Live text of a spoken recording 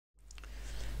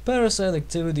Parasite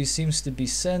activity seems to be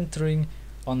centering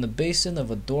on the basin of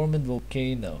a dormant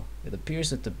volcano. It appears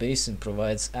that the basin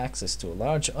provides access to a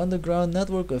large underground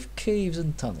network of caves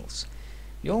and tunnels.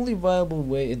 The only viable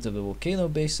way into the volcano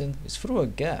basin is through a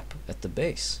gap at the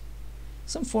base.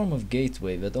 Some form of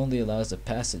gateway that only allows the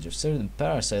passage of certain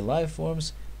parasite life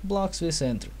forms blocks this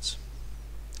entrance.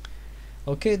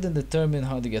 Locate and determine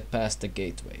how to get past the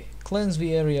gateway. Cleanse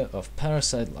the area of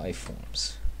parasite life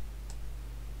forms.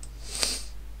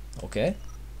 Okay.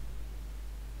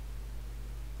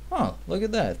 Oh, look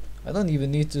at that. I don't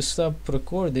even need to stop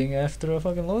recording after a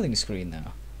fucking loading screen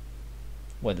now.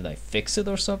 What, did I fix it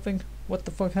or something? What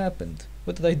the fuck happened?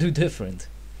 What did I do different?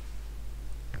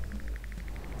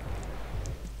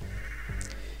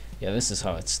 Yeah, this is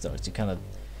how it starts. You kind of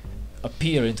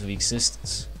appear into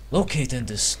existence. Locate and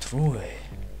destroy.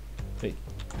 Wait.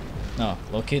 No,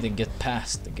 locate and get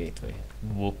past the gateway.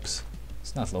 Whoops.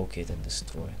 It's not locate and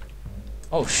destroy.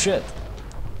 Oh shit!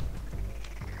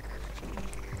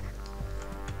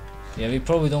 Yeah, we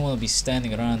probably don't want to be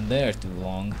standing around there too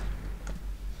long.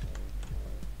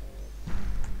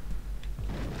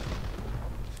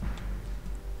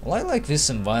 Well, I like this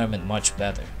environment much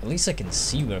better. At least I can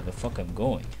see where the fuck I'm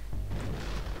going.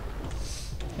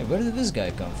 Hey, where did this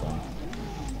guy come from?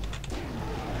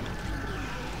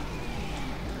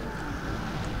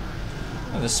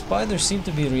 Oh, the spiders seem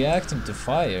to be reacting to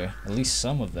fire. At least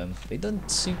some of them. They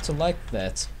don't seem to like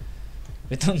that.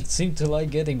 They don't seem to like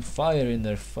getting fire in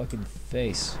their fucking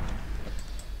face.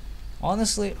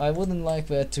 Honestly, I wouldn't like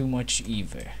that too much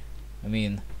either. I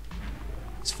mean,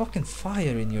 it's fucking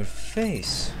fire in your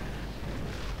face.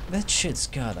 That shit's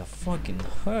gotta fucking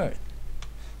hurt.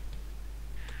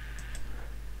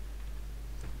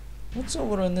 What's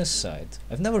over on this side?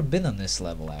 I've never been on this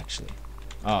level actually.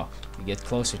 Oh, we get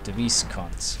closer to these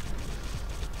cunts.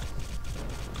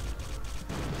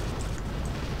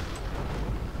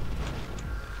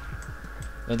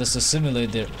 Let us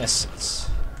assimilate their essence.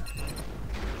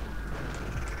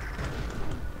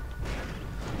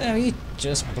 Yeah, he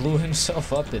just blew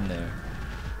himself up in there.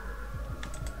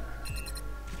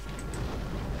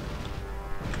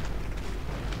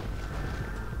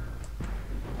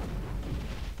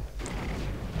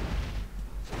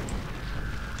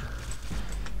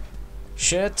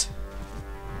 Shit!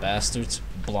 Bastards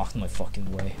blocked my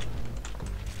fucking way.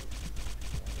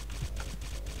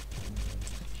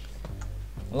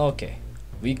 Well, okay.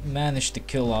 We managed to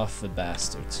kill off the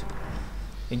bastards.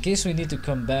 In case we need to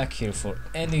come back here for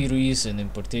any reason in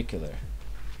particular,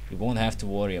 we won't have to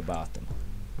worry about them.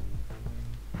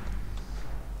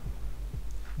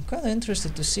 I'm kinda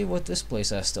interested to see what this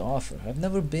place has to offer. I've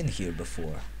never been here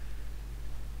before.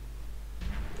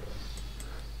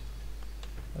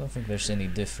 I don't think there's any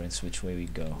difference which way we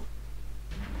go.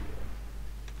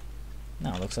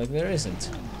 No, looks like there isn't.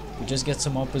 We just get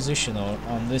some opposition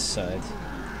on this side.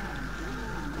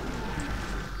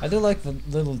 I do like the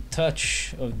little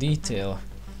touch of detail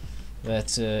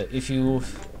that if you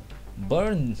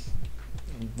burn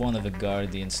one of the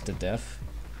guardians to death,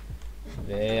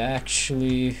 they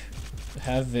actually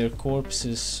have their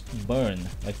corpses burn.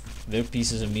 Like their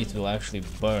pieces of meat will actually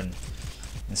burn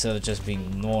instead of just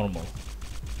being normal.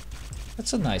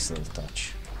 That's a nice little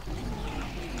touch.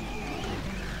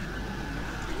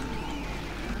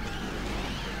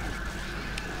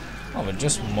 Oh, we're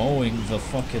just mowing the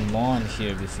fucking lawn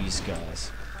here with these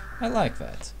guys. I like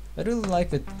that. I really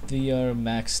like that they are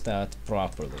maxed out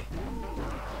properly.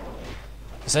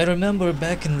 Because I remember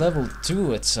back in level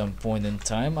 2 at some point in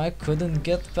time, I couldn't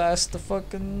get past the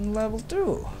fucking level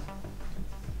 2.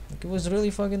 Like, it was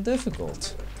really fucking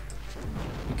difficult.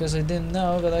 Because I didn't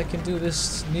know that I can do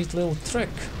this neat little trick.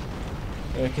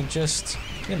 Where I can just,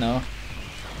 you know,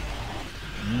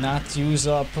 not use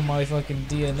up my fucking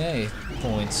DNA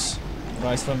points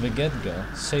right from the get-go.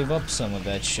 Save up some of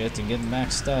that shit and get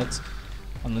maxed out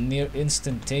on a near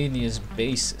instantaneous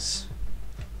basis.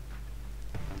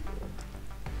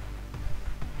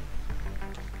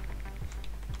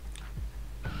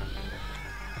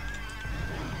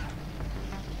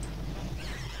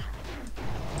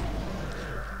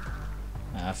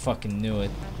 I fucking knew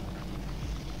it.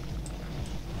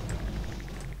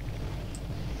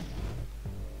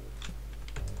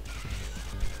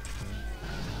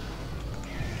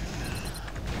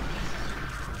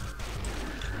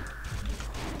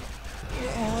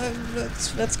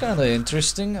 That's kind of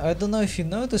interesting. I don't know if you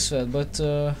noticed that, but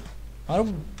our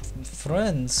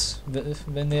friends,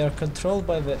 when they are controlled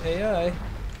by the AI,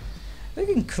 they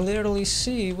can clearly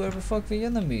see where the fuck the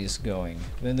enemy is going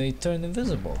when they turn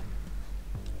invisible.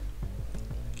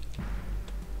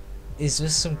 Is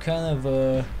this some kind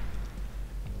of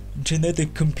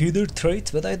genetic computer trait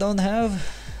that I don't have,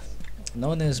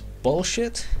 known as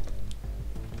bullshit.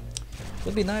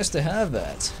 Would be nice to have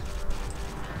that.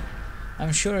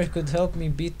 I'm sure it could help me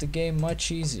beat the game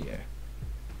much easier.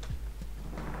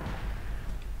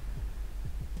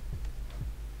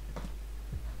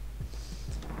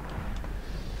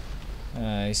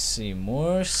 I see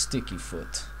more sticky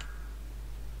foot.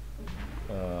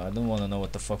 I don't want to know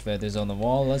what the fuck that is on the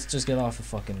wall. Let's just get off the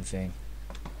fucking thing.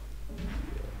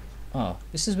 Oh,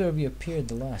 this is where we appeared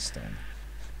the last time.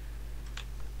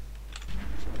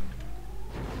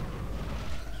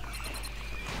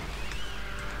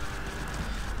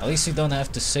 At least we don't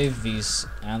have to save these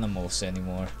animals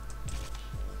anymore.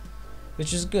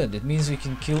 Which is good, it means we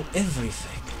can kill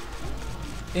everything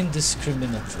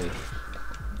indiscriminately.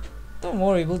 Don't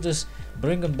worry, we'll just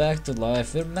bring them back to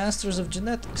life. They're masters of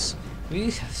genetics.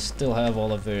 We still have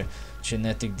all of their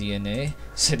genetic DNA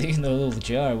sitting in a little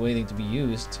jar waiting to be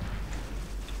used.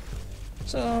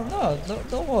 So no,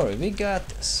 don't worry, we got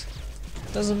this.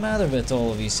 Doesn't matter that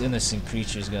all of these innocent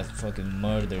creatures got fucking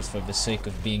murdered for the sake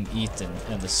of being eaten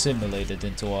and assimilated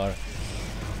into our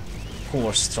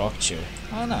core structure.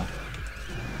 Oh no.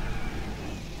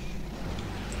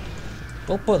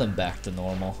 We'll put them back to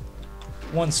normal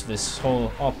once this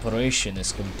whole operation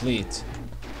is complete.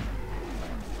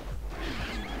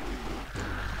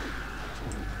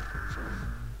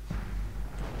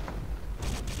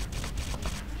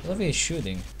 What are they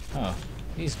shooting? Oh,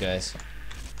 these guys.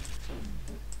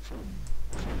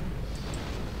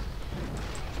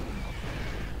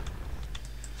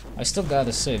 I still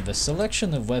gotta say, the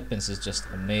selection of weapons is just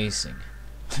amazing.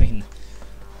 I mean,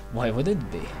 why would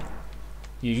it be?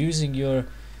 You're using your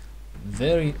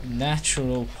very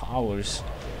natural powers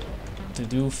to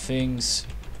do things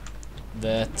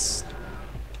that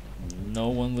no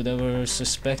one would ever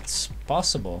suspect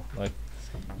possible. Like,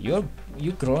 you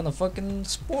grown a fucking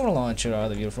spore launcher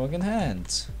out of your fucking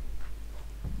hands.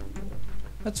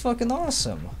 That's fucking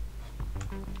awesome.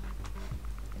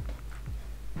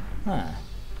 Huh.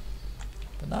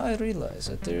 But now I realize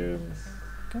that they're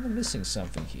kind of missing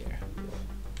something here.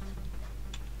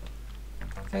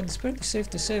 In fact, it's pretty safe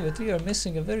to say that we are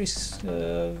missing a very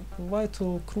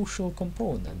vital, crucial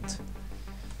component,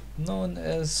 known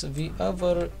as the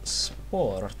other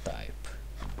spore type.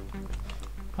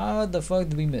 How the fuck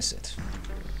did we miss it?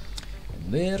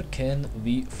 And where can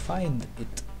we find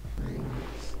it?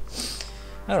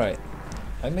 Alright,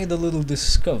 I made a little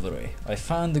discovery. I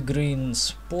found the green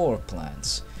spore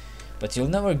plants, but you'll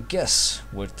never guess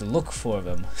where to look for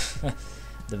them.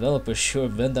 Developers sure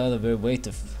went out of their way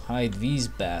to hide these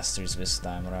bastards this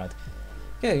time around.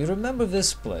 Yeah, you remember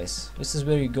this place? This is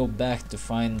where you go back to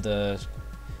find the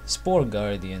spore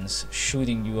guardians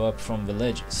shooting you up from the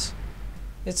ledges.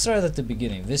 It's right at the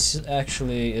beginning. This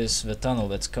actually is the tunnel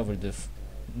that's covered with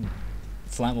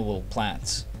flammable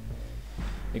plants.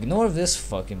 Ignore this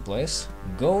fucking place.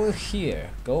 Go here.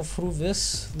 Go through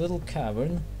this little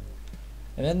cavern.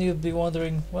 And then you'll be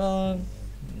wondering, well,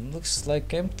 looks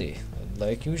like empty,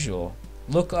 like usual.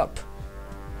 Look up.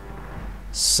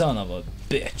 Son of a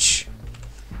bitch.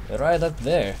 They're right up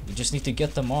there. You just need to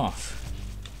get them off.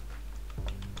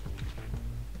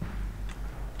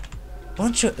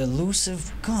 Bunch of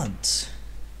elusive cunts.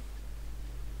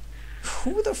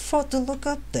 Who would have thought to look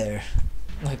up there?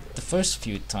 Like the first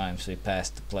few times we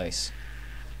passed the place.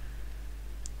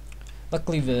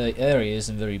 Luckily the area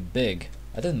isn't very big.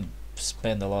 I didn't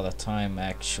spend a lot of time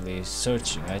actually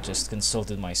searching. I just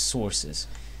consulted my sources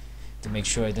to make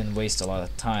sure I didn't waste a lot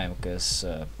of time, because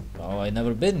well, I've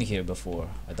never been here before.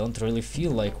 I don't really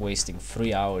feel like wasting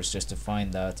 3 hours just to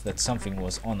find out that something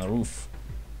was on a roof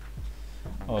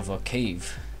of a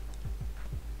cave.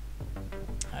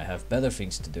 I have better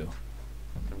things to do.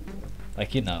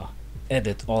 Like, you know,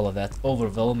 edit all of that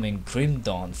overwhelming Grim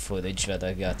Dawn footage that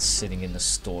I got sitting in the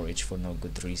storage for no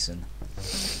good reason,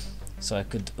 so I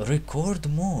could record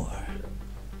more.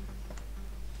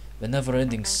 The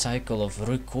never-ending cycle of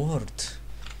record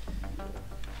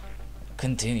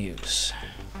continues.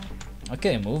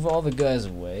 Okay, move all the guys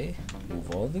away.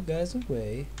 Move all the guys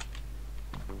away.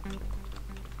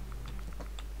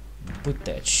 Put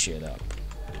that shit up.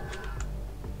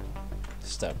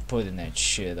 Start putting that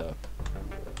shit up.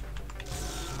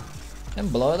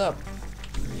 And blow it up.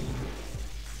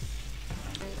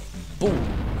 Boom.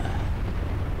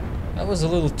 That was a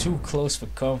little too close for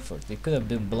comfort. It could have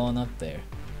been blown up there.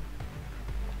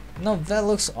 No, that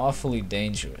looks awfully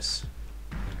dangerous.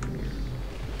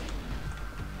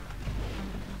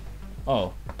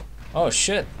 Oh. Oh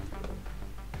shit.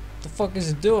 What the fuck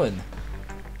is it doing?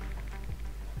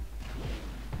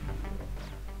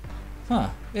 Huh,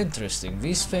 interesting.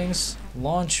 These things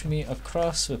launch me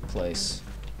across the place.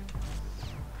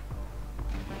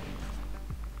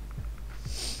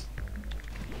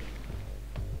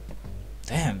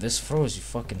 Damn, this throws you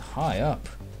fucking high up.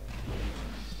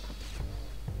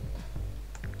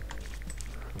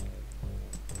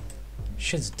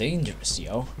 Shit's dangerous,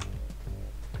 yo.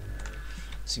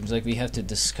 Seems like we have to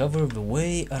discover the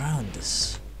way around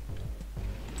this.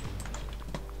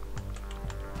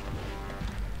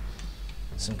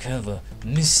 Some kind of a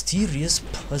mysterious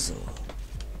puzzle.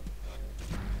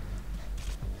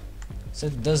 So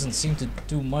it doesn't seem to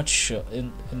do much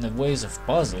in the ways of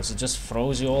puzzles. It just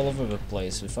throws you all over the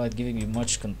place without giving you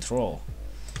much control.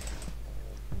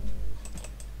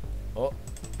 Oh,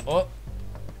 oh,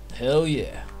 hell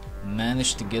yeah.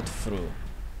 Managed to get through.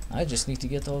 I just need to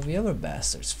get all the other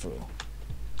bastards through.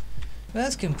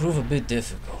 That can prove a bit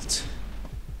difficult.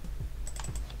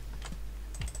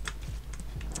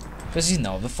 Cause you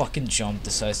know, the fucking jump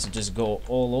decides to just go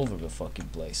all over the fucking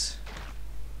place.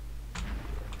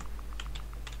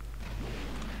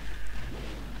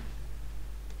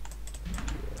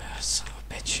 Son of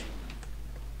a bitch.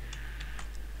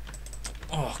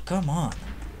 Oh, come on.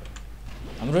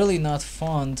 I'm really not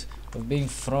fond of being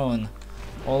thrown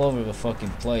all over the fucking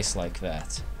place like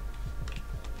that.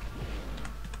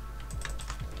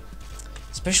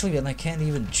 Especially when I can't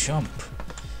even jump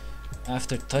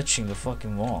after touching the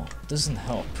fucking wall. Doesn't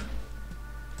help.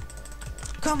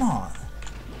 Come on!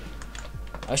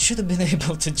 I should have been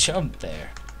able to jump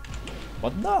there.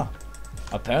 But no.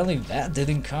 Apparently that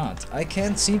didn't count. I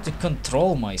can't seem to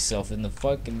control myself in the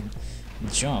fucking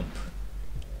jump.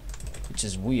 Which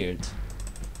is weird.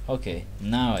 Okay,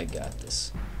 now I got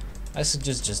this. I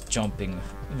suggest just jumping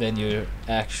when you're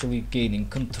actually gaining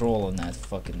control on that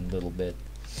fucking little bit.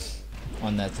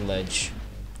 On that ledge.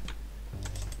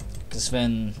 Because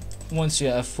once you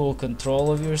have full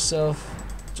control of yourself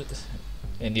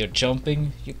and you're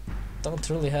jumping, you don't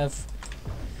really have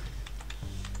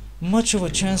much of a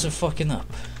chance of fucking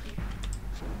up.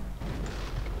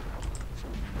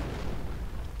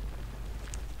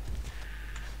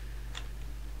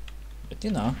 But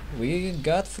you know, we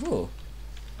got through.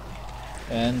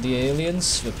 And the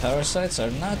aliens, the parasites, are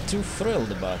not too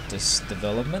thrilled about this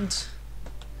development.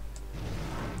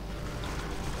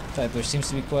 In fact, there seems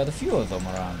to be quite a few of them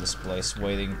around this place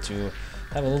waiting to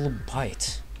have a little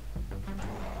bite.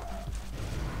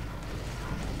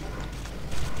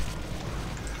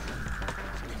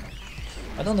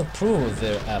 I don't approve of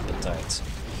their appetite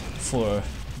for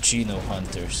Geno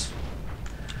hunters.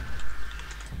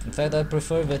 In fact, I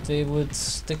prefer that they would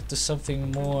stick to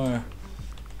something more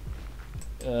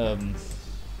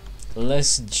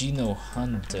less Geno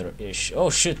hunter-ish. Oh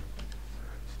shit!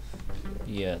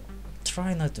 Yeah,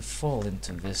 try not to fall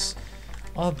into this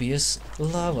obvious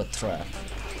lava trap.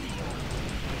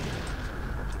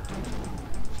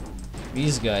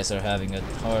 These guys are having a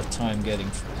hard time getting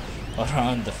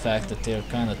around the fact that they're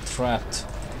kind of trapped.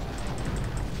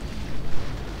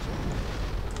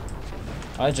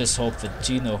 I just hope that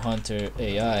Geno Hunter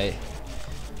AI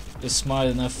is smart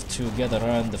enough to get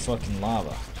around the fucking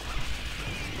lava.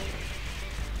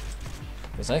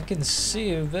 Because I can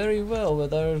see very well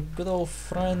that our good old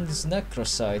friends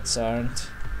Necrocytes aren't.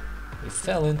 They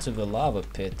fell into the lava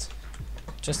pit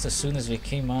just as soon as we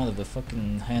came out of the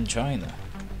fucking angina.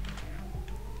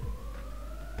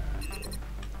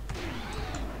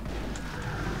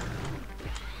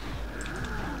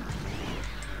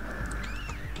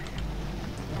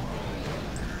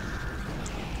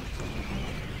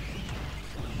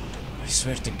 I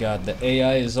swear to God, the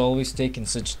AI is always taking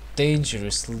such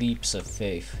dangerous leaps of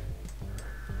faith.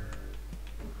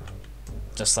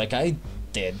 Just like I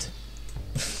did.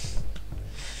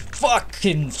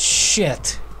 Fucking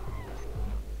shit!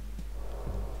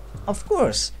 Of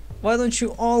course! Why don't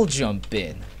you all jump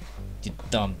in? You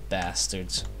dumb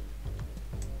bastards.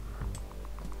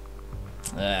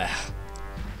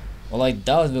 Well, I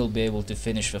doubt we'll be able to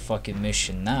finish the fucking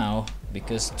mission now,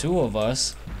 because 2 of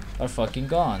us are fucking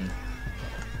gone.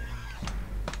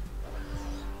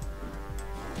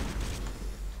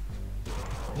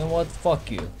 You know what?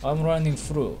 Fuck you. I'm running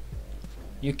through.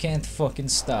 You can't fucking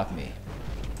stop me.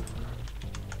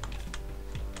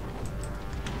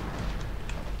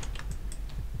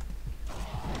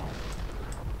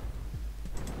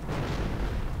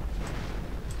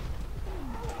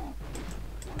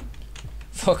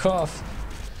 Fuck off.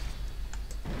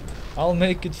 I'll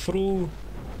make it through.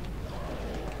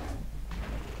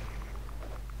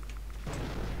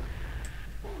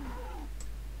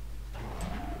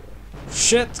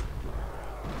 Shit!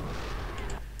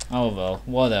 Oh well,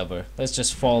 whatever. Let's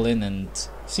just fall in and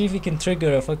see if we can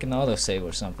trigger a fucking autosave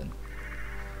or something.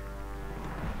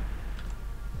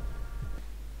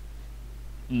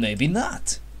 Maybe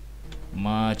not.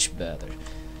 Much better.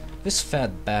 This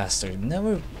fat bastard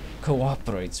never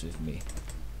cooperates with me.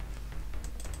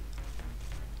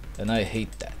 And I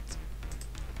hate that.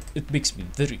 It makes me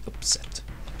very upset.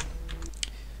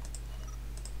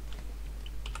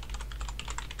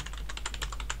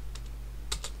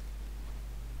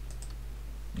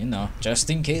 You know, just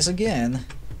in case again.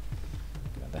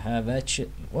 Gotta have that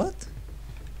shit. What?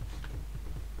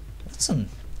 That's an...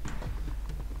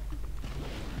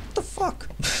 What the fuck?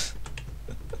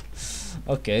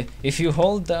 Okay, if you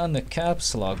hold down the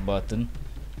caps lock button,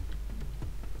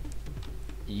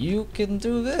 you can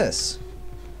do this.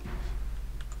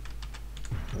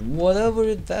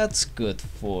 Whatever that's good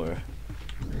for.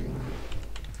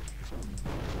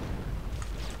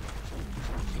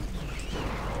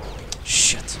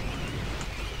 Shit.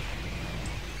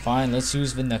 Fine, let's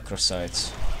use the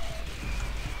necrocytes.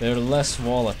 They're less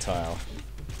volatile.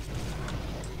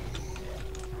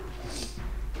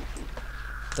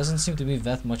 Doesn't seem to be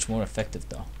that much more effective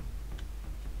though.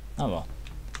 Oh well.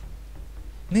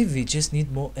 Maybe we just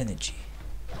need more energy.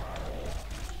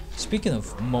 Speaking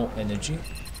of more energy,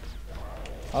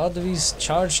 how do these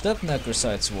charged up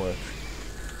necrocytes work?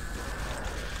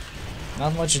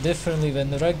 Not much differently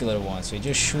than the regular ones. We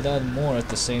just shoot out more at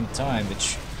the same time,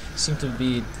 which seem to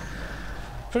be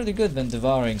pretty good when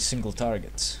devouring single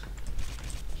targets.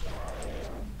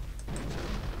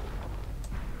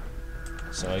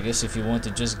 So I guess if you want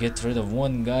to just get rid of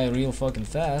one guy real fucking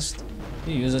fast,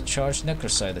 you use a charged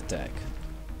necrocyte attack.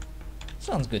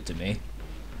 Sounds good to me.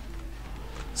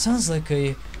 Sounds like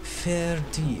a fair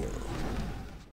deal.